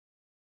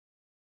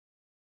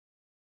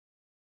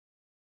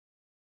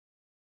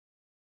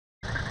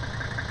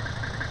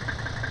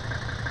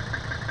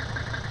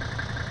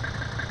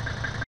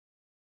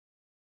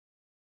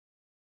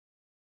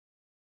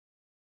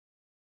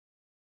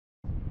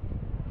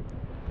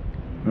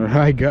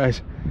Alright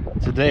guys,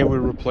 today we're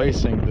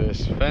replacing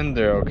this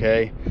fender,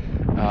 okay?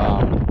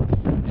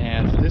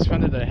 And this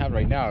fender that I have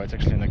right now, it's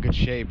actually in a good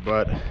shape,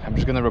 but I'm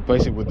just gonna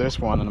replace it with this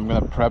one, and I'm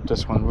gonna prep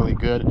this one really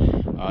good.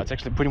 It's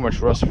actually pretty much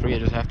rust free. I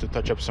just have to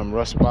touch up some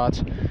rust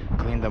spots,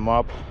 clean them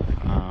up,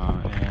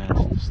 and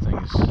this thing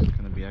is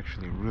gonna be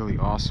actually really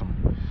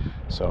awesome.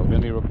 So I'm gonna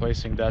be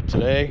replacing that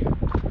today,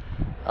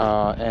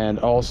 and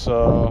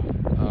also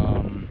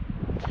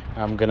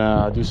I'm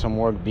gonna do some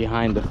work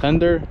behind the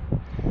fender,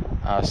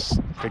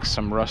 fix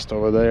some rust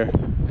over there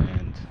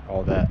and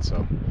all that.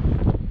 So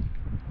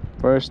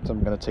first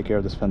I'm gonna take care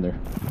of this fender.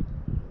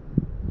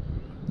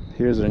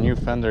 Here's a new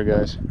fender,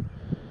 guys.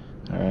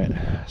 All right,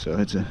 so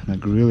it's in a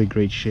really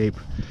great shape.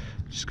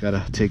 Just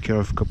gotta take care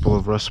of a couple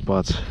of rust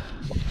spots.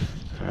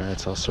 All right,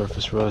 it's all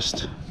surface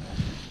rust,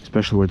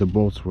 especially where the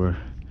bolts were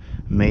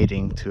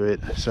mating to it.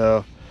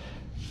 So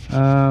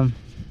yeah,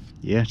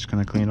 just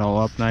gonna clean it all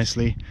up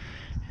nicely,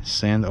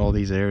 sand all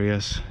these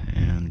areas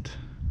and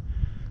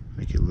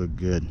make it look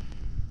good.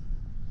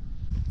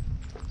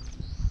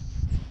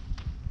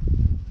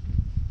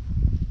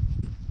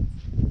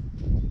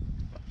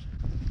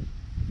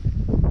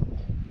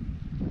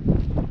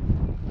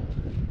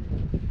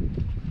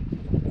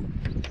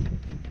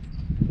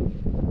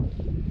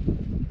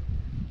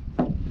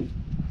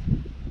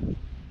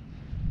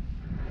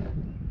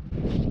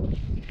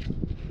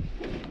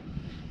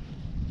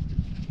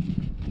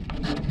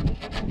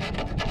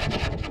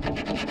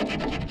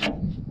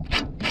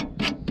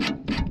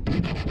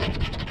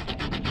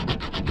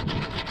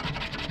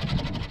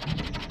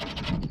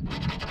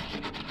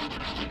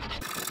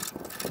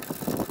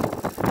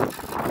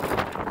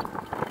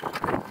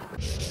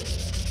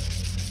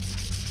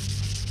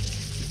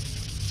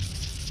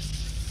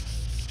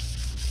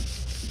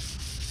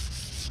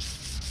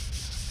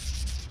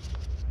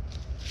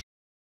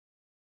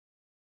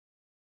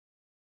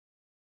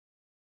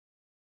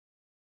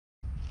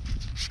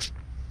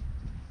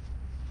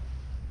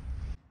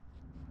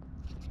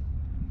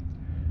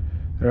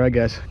 Alright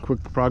guys,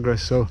 quick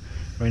progress. So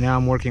right now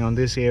I'm working on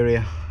this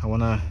area. I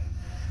want to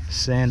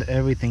sand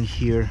everything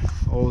here,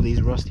 all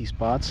these rusty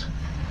spots,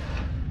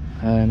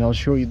 and I'll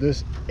show you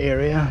this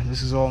area.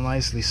 This is all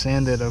nicely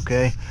sanded,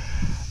 okay?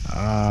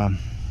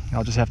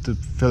 I'll just have to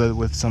fill it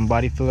with some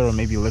body filler or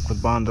maybe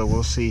liquid bondo,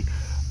 we'll see.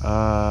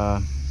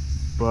 But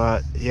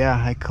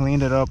yeah, I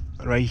cleaned it up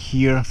right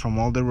here from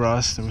all the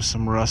rust. There was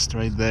some rust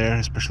right there,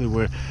 especially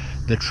where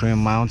the trim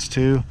mounts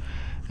to.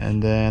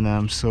 And then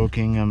I'm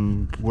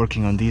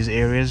working on these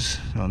areas,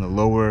 on the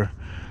lower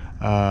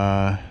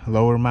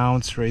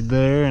mounts right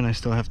there, and I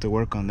still have to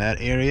work on that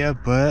area,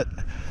 but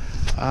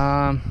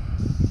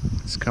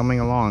it's coming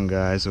along,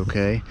 guys.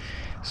 Okay,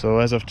 so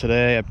as of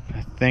today,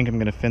 I think I'm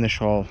gonna finish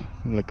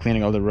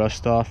cleaning all the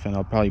rust off, and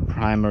I'll probably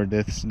primer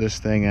this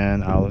thing,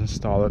 and I'll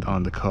install it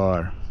on the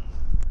car.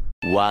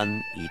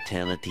 One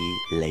eternity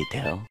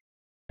later.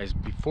 Guys,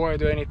 before I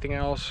do anything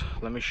else,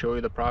 let me show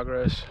you the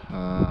progress.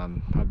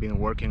 I've been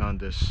working on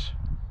this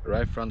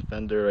right front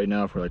fender right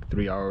now for like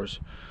 3 hours,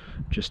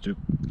 just to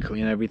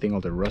clean everything, all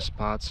the rust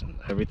spots and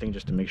everything,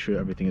 just to make sure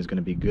everything is going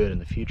to be good in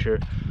the future.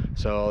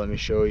 So let me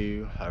show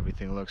you how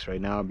everything looks right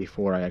now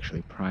before I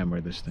actually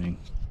primer this thing.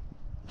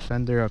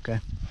 Fender, okay.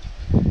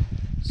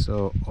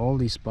 So all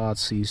these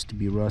spots used to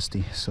be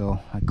rusty, so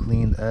I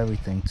cleaned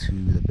everything to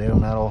the bare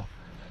metal.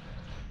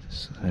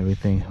 So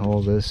everything,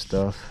 all this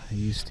stuff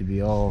used to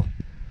be all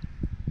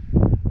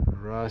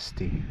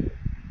rusty.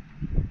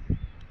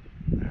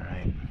 All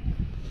right,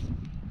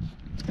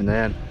 and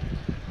then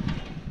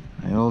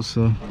I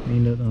also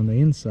cleaned it on the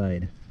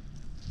inside,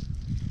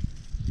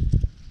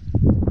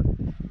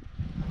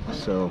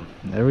 so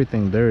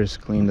everything there is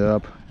cleaned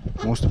up.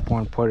 Most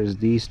important part is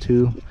these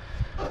two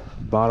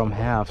bottom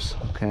halves,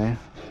 okay?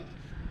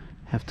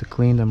 Have to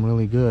clean them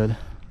really good.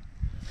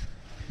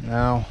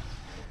 Now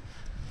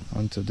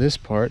onto this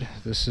part.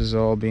 This is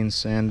all being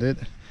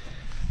sanded.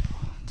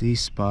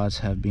 These spots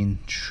have been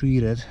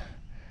treated,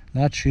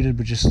 not treated,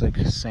 but just like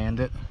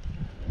sanded.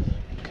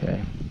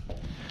 Okay,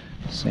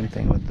 same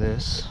thing with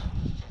this.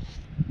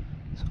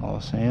 It's all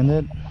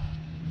sanded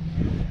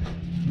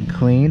and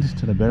cleaned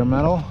to the bare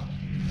metal.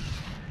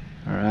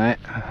 All right,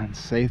 and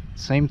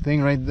same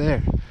thing right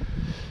there.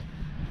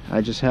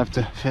 I just have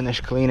to finish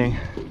cleaning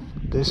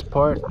this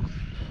part.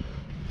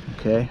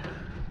 Okay,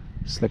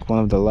 it's like one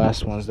of the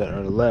last ones that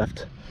are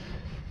left,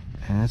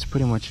 and that's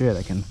pretty much it.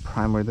 I can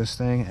primer this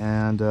thing,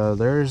 and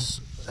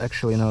there's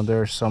actually,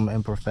 there are some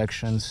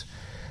imperfections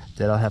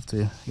that I'll have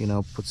to,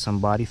 put some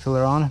body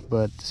filler on,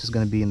 but this is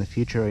going to be in the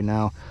future. Right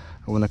now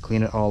I want to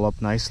clean it all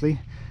up nicely,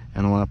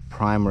 and I want to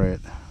primer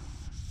it.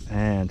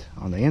 And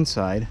on the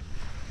inside,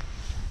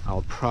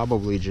 I'm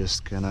probably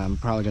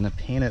gonna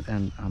paint it,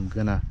 and I'm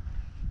gonna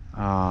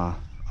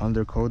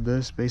undercoat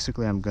this.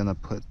 Basically, I'm gonna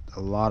put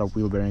a lot of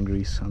wheel bearing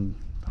grease on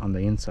the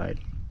inside.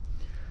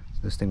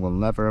 This thing will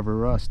never ever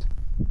rust.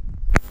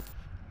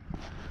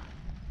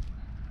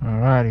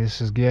 Alright,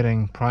 this is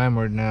getting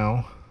primered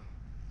now.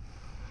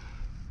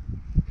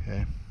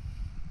 Okay.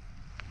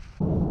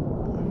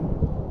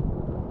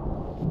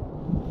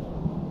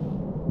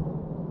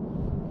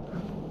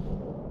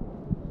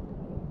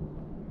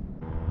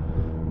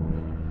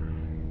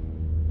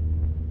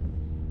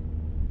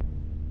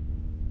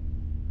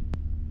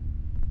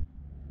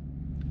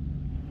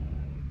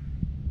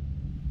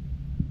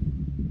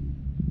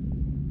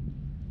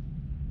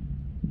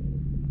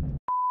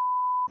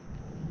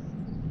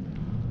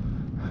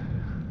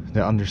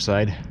 the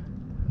underside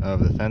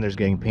of the fender is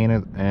getting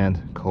painted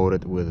and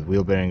coated with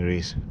wheel bearing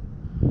grease.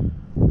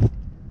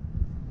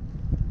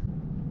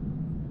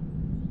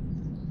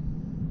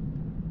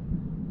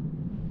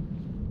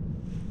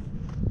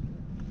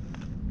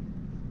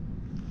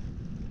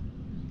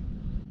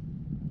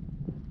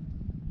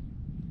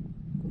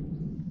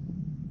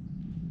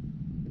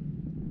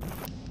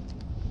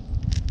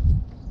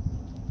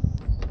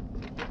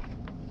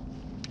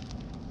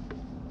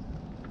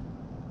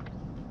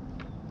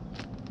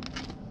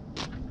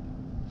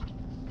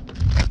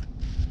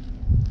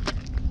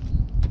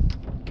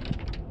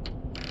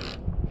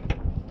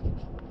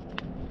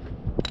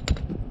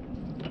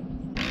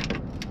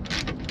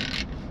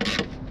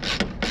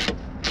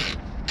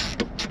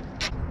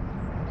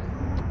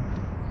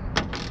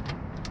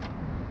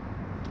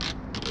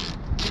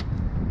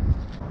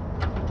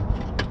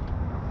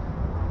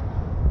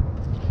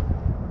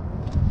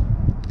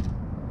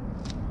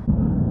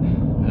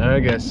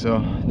 Alright guys, so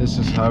this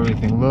is how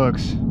everything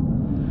looks.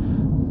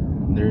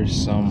 There's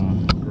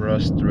some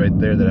rust right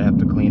there that I have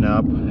to clean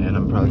up, and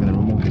I'm probably going to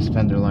remove this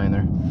fender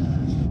liner.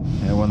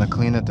 I want to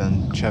clean it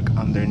and check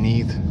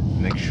underneath,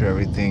 make sure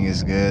everything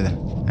is good,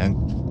 and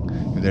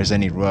if there's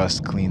any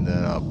rust, clean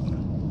that up.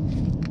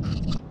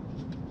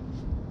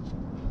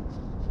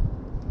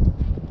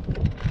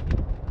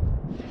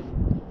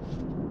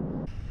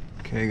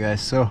 Okay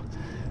guys, so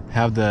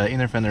have the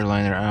inner fender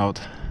liner out,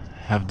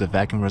 have the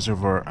vacuum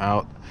reservoir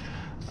out.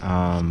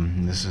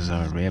 This is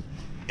our wrap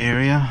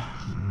area.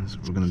 So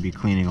we're going to be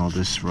cleaning all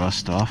this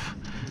rust off,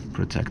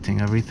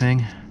 protecting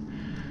everything.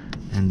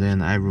 And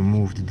then I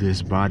removed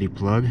this body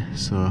plug,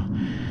 so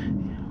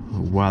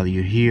while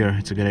you're here,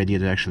 it's a good idea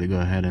to actually go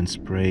ahead and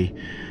spray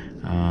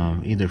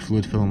either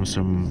fluid film or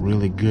some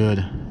really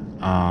good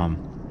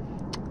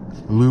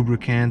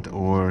lubricant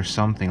or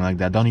something like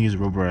that. Don't use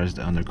rubber as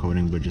the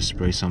undercoating, but just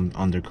spray some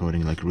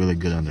undercoating, like really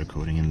good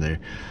undercoating in there,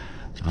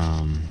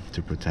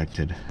 to protect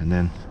it. And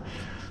then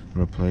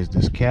replace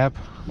this cap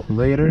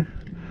later.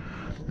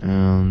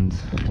 And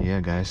yeah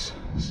guys,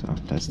 so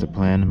that's the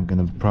plan. I'm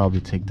gonna probably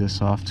take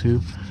this off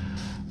too.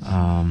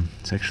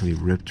 It's actually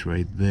ripped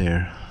right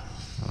there.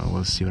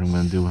 We'll see what I'm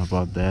gonna do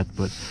about that,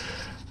 but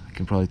I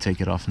can probably take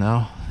it off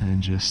now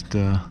and just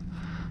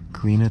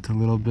clean it a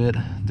little bit.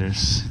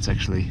 It's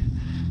actually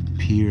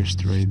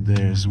pierced right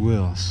there as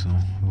well, so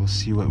we'll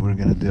see what we're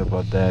gonna do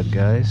about that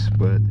guys.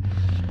 But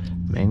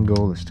main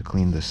goal is to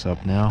clean this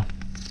up now,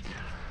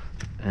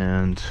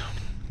 and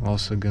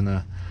also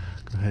gonna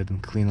go ahead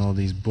and clean all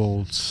these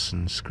bolts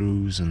and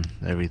screws and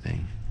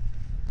everything.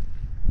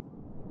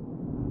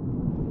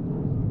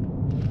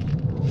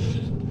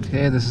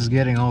 Okay, this is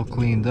getting all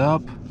cleaned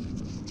up,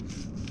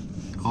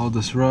 all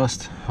this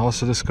rust.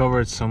 Also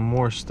discovered some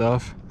more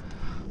stuff,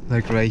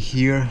 like right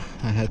here.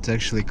 I had to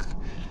actually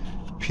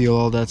peel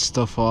all that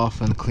stuff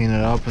off and clean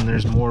it up, and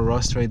there's more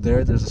rust right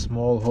there. There's a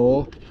small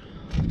hole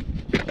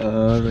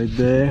right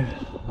there.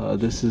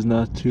 This is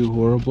not too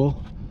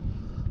horrible.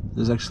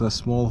 There's actually a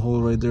small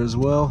hole right there as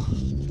well.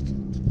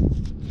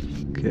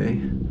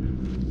 Okay.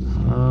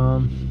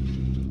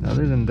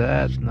 Other than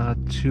that, not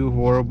too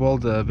horrible.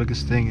 The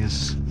biggest thing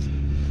is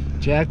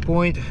jack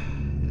point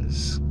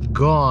is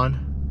gone,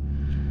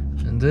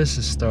 and this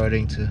is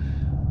starting to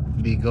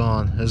be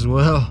gone as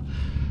well.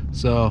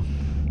 So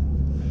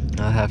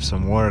I have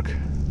some work.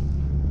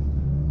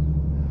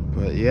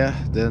 But yeah,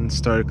 then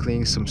started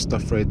cleaning some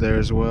stuff right there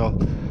as well,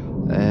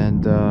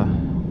 and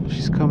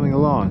she's coming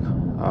along.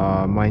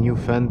 My new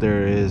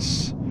fender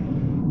is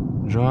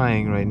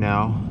drying right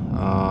now.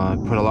 I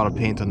put a lot of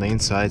paint on the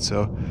inside,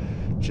 so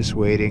just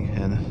waiting,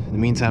 and in the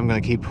meantime I'm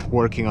gonna keep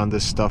working on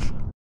this stuff.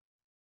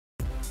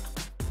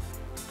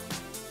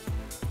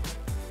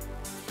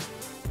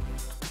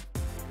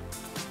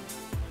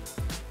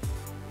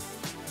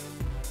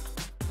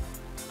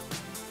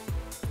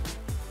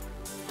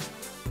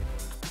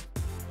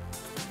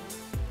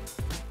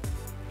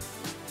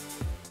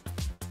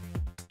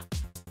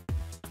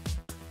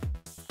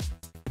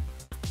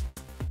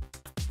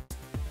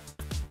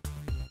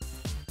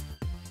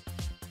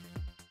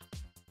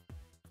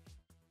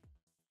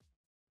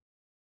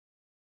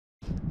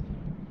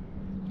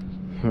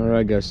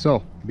 Alright guys,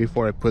 so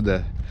before I put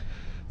the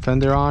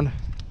fender on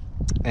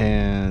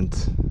and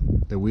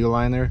the wheel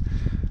liner,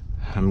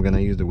 I'm gonna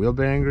use the wheel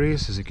bearing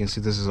grease. As you can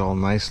see, this is all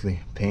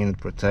nicely painted,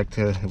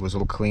 protected. It was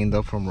all cleaned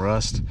up from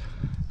rust,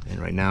 and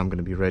right now I'm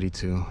gonna be ready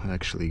to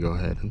actually go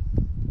ahead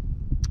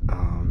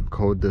and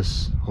coat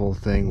this whole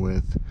thing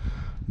with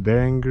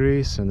bearing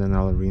grease, and then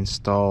I'll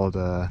reinstall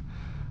the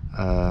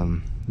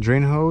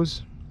drain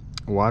hose,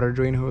 water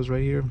drain hose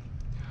right here.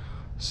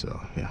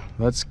 So yeah,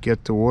 let's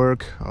get to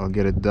work. I'll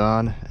get it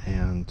done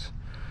and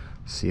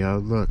see how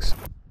it looks.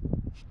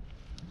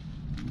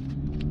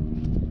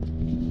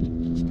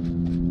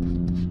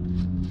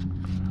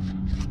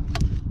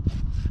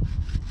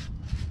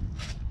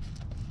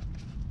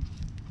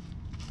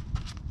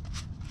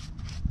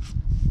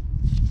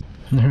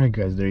 Alright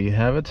guys, there you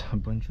have it. A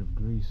bunch of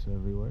grease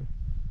everywhere.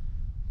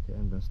 Okay,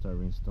 I'm gonna start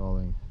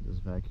reinstalling this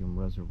vacuum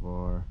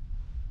reservoir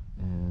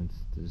and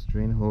this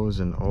drain hose,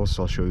 and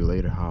also I'll show you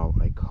later how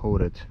I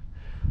coated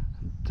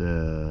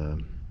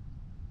the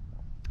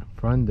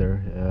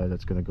fender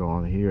that's gonna go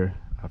on here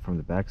from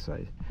the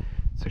backside.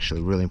 It's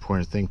actually a really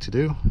important thing to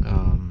do.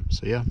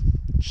 So yeah,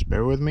 just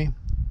bear with me.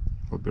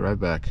 We'll be right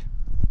back.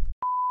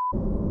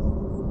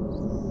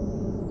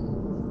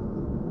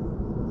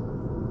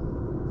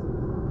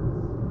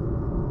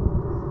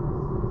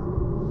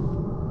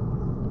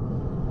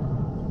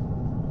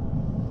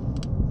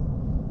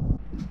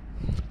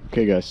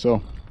 Okay guys,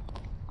 so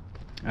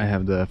I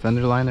have the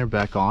fender liner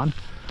back on.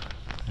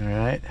 All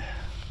right,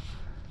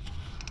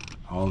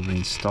 all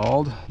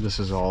reinstalled. This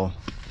is all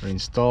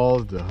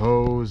reinstalled, the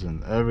hose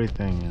and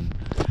everything, and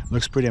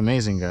looks pretty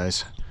amazing,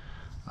 guys.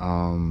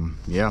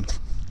 Yeah,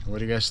 what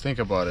do you guys think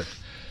about it?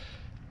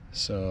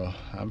 So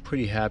I'm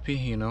pretty happy.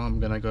 You know, I'm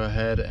gonna go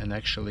ahead and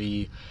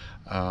actually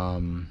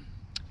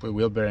put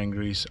wheel bearing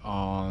grease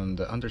on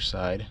the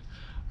underside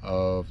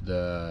of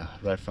the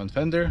right front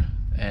fender,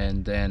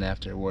 and then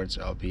afterwards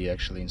I'll be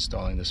actually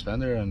installing this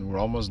fender, and we're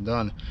almost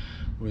done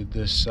with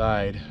this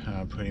side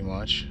pretty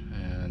much.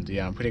 And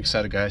yeah, I'm pretty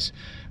excited, guys.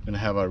 I'm gonna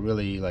have a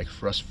really like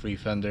rust-free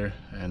fender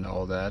and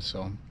all that.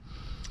 So,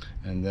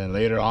 and then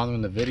later on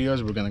in the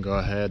videos we're gonna go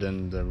ahead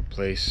and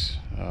replace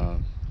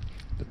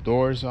the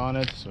doors on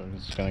it, so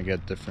it's gonna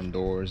get different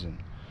doors and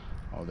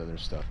all the other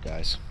stuff,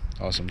 guys.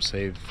 Awesome.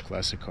 Save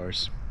classic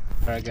cars.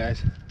 All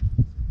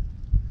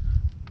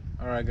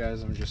right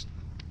guys, I'm just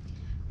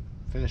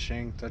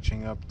finishing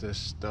touching up this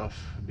stuff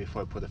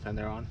before I put the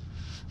fender on.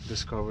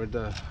 Discovered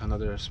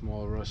another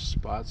small rust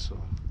spot,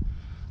 so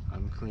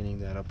I'm cleaning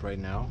that up right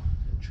now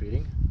and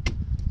treating,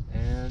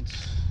 and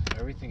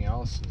everything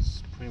else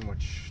is pretty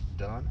much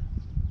done.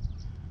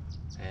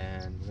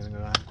 And we're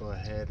gonna go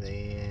ahead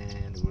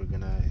and we're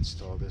gonna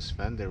install this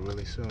fender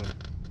really soon.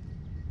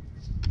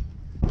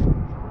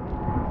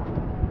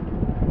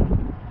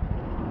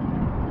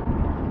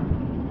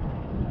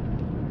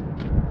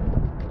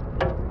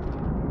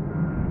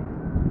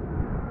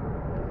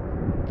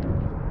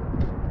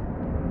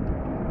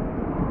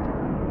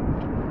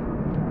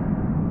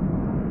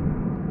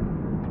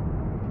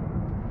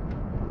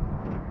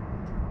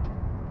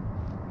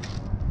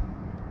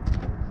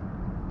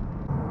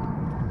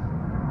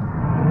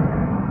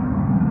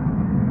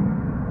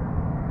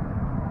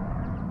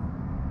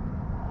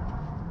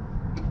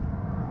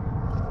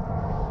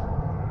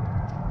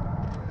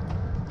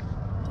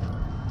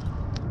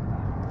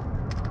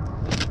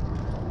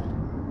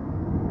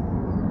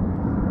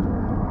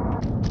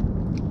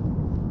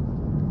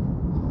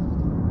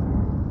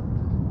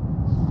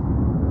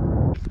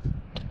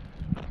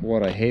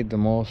 What I hate the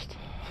most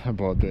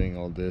about doing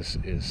all this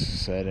is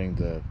setting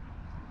the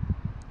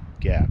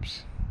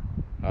gaps.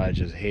 I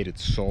just hate it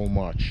so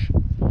much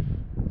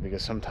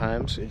because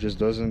sometimes it just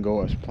doesn't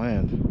go as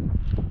planned,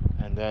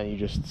 and then you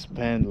just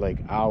spend like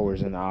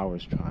hours and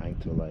hours trying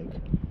to like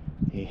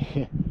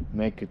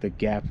make the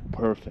gap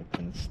perfect,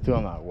 and it's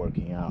still not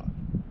working out.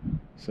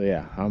 So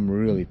yeah, I'm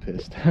really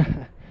pissed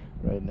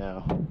right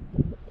now.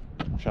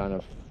 I'm trying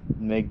to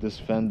make this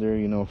fender,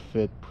 you know,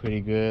 fit pretty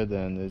good,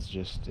 and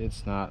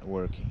it's not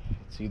working.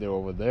 It's either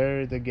over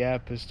there the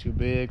gap is too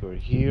big, or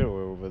here,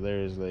 or over there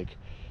is like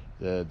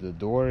the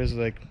door is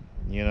like,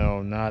 you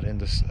know, not in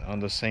this on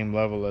the same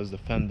level as the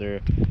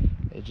fender.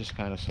 It just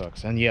kind of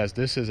sucks. And yes,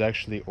 this is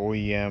actually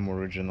OEM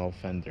original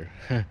fender,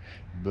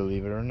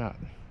 believe it or not.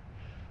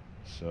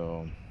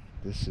 So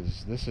this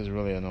is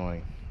really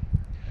annoying.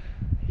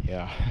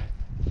 Yeah.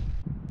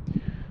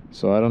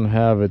 So I don't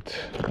have it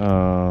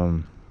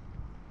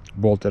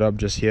bolted up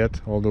just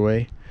yet all the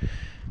way,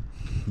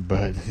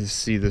 but you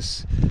see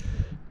this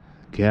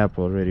gap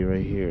already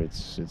right here.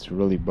 It's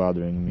really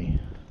bothering me.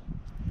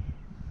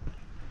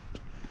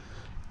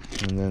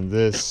 And then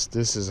this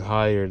is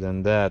higher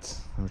than that,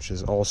 which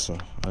is also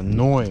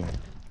annoying.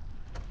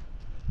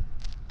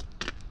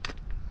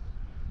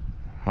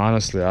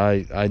 Honestly,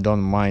 I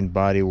don't mind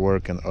body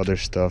work and other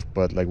stuff,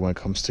 but like when it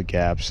comes to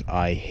gaps,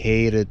 I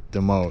hate it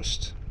the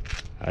most.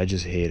 I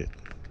just hate it.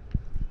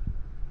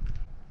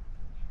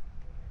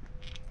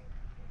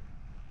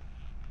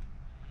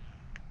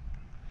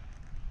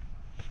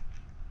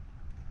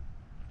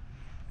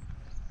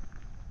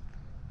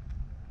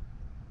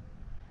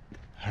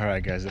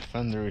 Alright guys, the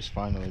fender is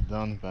finally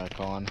done, back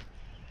on.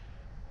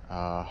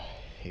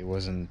 It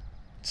wasn't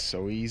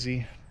so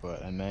easy,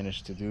 but I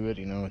managed to do it.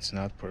 You know, it's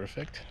not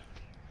perfect,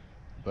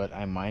 but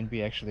I might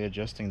be actually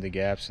adjusting the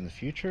gaps in the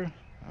future.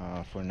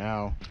 For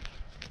now,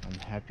 I'm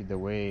happy the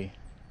way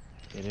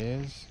it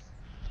is.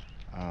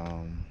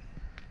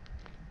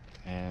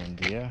 And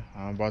yeah,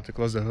 I'm about to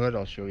close the hood.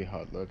 I'll show you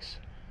how it looks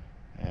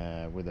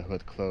with the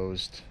hood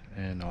closed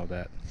and all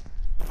that.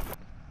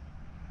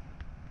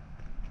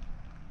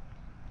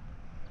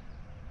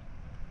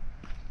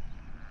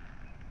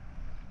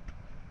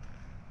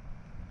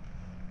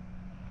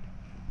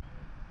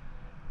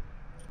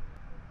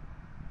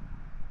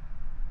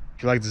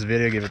 If you like this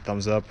video, give it a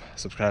thumbs up,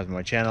 subscribe to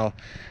my channel.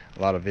 A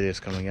lot of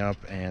videos coming up,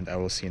 and I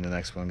will see you in the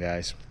next one,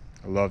 guys.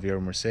 I love your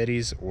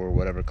Mercedes or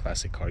whatever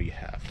classic car you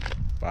have.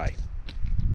 Bye.